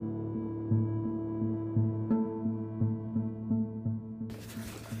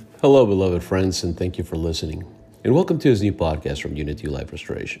Hello, beloved friends, and thank you for listening. And welcome to this new podcast from Unity Life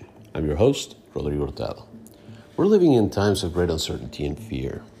Restoration. I'm your host, Rodrigo Hurtado. We're living in times of great uncertainty and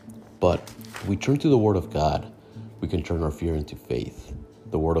fear, but if we turn to the Word of God, we can turn our fear into faith.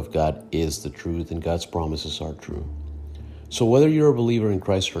 The Word of God is the truth, and God's promises are true. So whether you're a believer in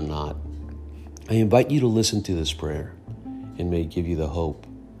Christ or not, I invite you to listen to this prayer, and may it give you the hope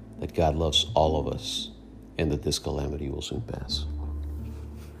that God loves all of us, and that this calamity will soon pass.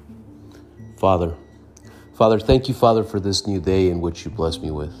 Father, thank you, Father, for this new day in which you bless me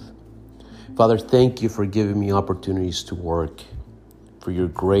with. Father, thank you for giving me opportunities to work, for your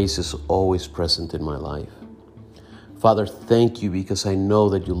grace is always present in my life. Father, thank you because I know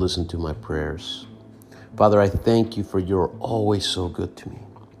that you listen to my prayers. Father, I thank you for you're always so good to me.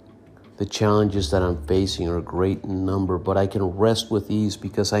 The challenges that I'm facing are great in number, but I can rest with ease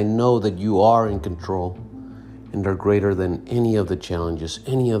because I know that you are in control, and are greater than any of the challenges,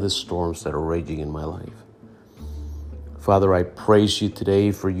 any of the storms that are raging in my life. Father, I praise you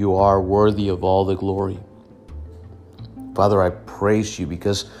today, for you are worthy of all the glory. Father, I praise you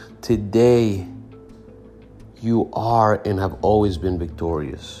because today you are and have always been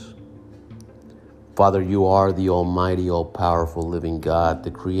victorious. Father, you are the almighty, all-powerful, living God,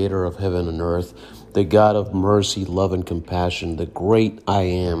 the creator of heaven and earth, the God of mercy, love, and compassion, the great I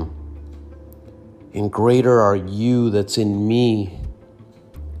am. And greater are you that's in me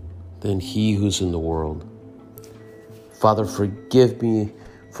than he who's in the world. Father, forgive me,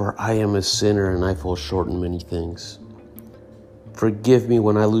 for I am a sinner and I fall short in many things. Forgive me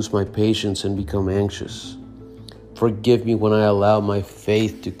when I lose my patience and become anxious. Forgive me when I allow my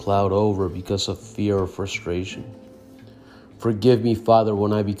faith to cloud over because of fear or frustration. Forgive me, Father,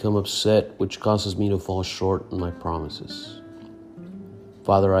 when I become upset, which causes me to fall short in my promises.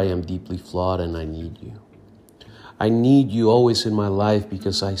 Father, I am deeply flawed and I need you. I need you always in my life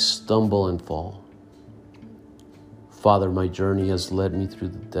because I stumble and fall. Father, my journey has led me through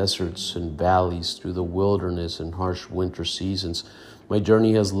the deserts and valleys, through the wilderness and harsh winter seasons. My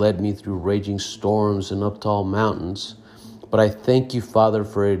journey has led me through raging storms and up tall mountains. But I thank you, Father,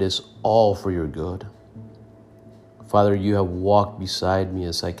 for it is all for your good. Father, you have walked beside me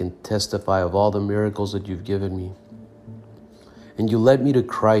as I can testify of all the miracles that you've given me. And you led me to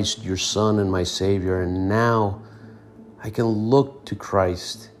Christ, your Son and my Savior, and now I can look to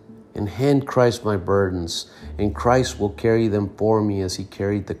Christ and hand Christ my burdens, and Christ will carry them for me as he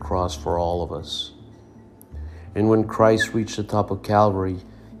carried the cross for all of us. And when Christ reached the top of Calvary,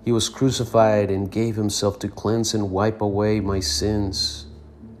 he was crucified and gave himself to cleanse and wipe away my sins,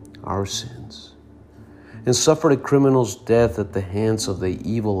 our sins, and suffered a criminal's death at the hands of the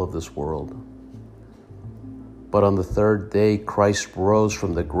evil of this world. But on the third day, Christ rose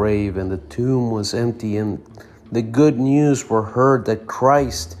from the grave, and the tomb was empty, and the good news were heard that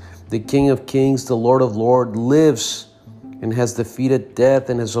Christ, the King of Kings, the Lord of Lords, lives and has defeated death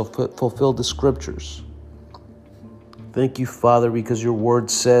and has fulfilled the Scriptures. Thank you, Father, because your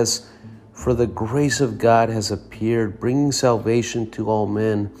word says, "For the grace of God has appeared, bringing salvation to all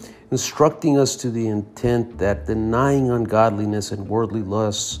men, instructing us to the intent that, denying ungodliness and worldly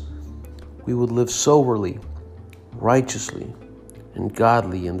lusts, we would live soberly, righteously, and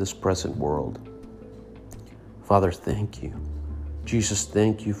godly in this present world." Father, thank you. Jesus,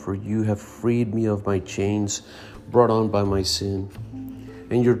 thank you, for you have freed me of my chains brought on by my sin,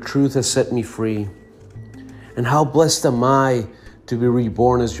 and your truth has set me free. And how blessed am I to be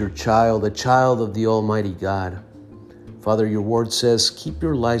reborn as your child, a child of the Almighty God. Father, your word says, keep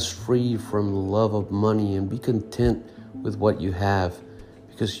your lives free from the love of money and be content with what you have,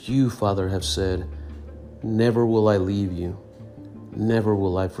 because you, Father, have said, never will I leave you, never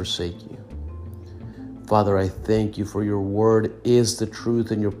will I forsake you. Father, I thank you, for your word is the truth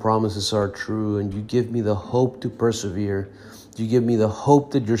and your promises are true, and you give me the hope to persevere. You give me the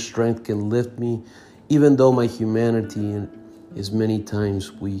hope that your strength can lift me, even though my humanity is many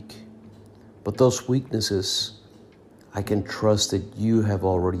times weak. But those weaknesses, I can trust that you have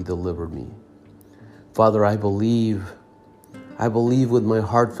already delivered me. Father, I believe with my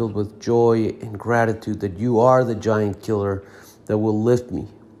heart filled with joy and gratitude that you are the giant killer that will lift me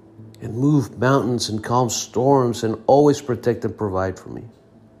and move mountains and calm storms and always protect and provide for me.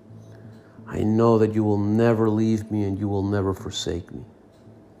 I know that you will never leave me and you will never forsake me.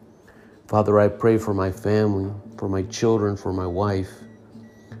 Father, I pray for my family, for my children, for my wife.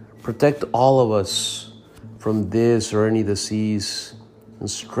 Protect all of us from this or any disease, and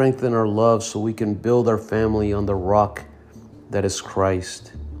strengthen our love so we can build our family on the rock that is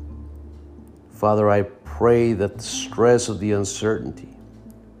Christ. Father, I pray that the stress of the uncertainty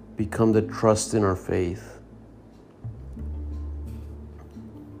become the trust in our faith.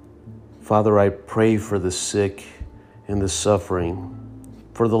 Father, I pray for the sick and the suffering,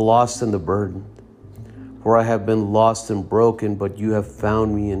 for the lost and the burdened. For I have been lost and broken, but you have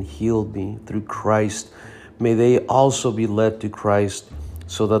found me and healed me through Christ. May they also be led to Christ,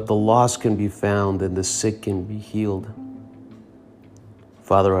 so that the lost can be found and the sick can be healed.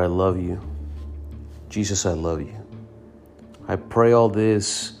 Father, I love you. Jesus, I love you. I pray all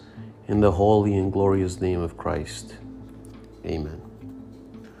this in the holy and glorious name of Christ. Amen.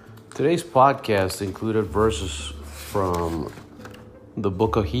 Today's podcast included verses from the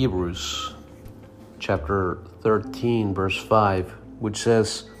book of Hebrews, chapter 13, verse 5, which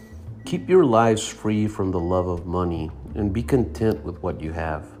says, "Keep your lives free from the love of money and be content with what you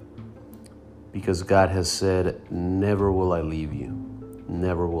have, because God has said, 'Never will I leave you,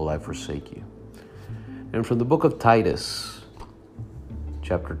 never will I forsake you.'" And from the book of Titus,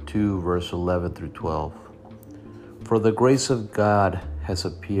 chapter 2, verse 11 through 12, "For the grace of God has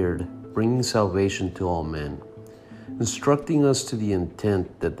appeared, bringing salvation to all men, instructing us to the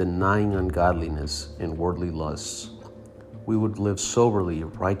intent that, denying ungodliness and worldly lusts, we would live soberly,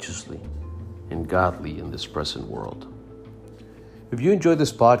 righteously, and godly in this present world." If you enjoyed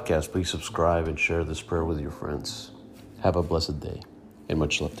this podcast, please subscribe and share this prayer with your friends. Have a blessed day, and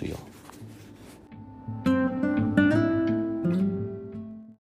much love to you all.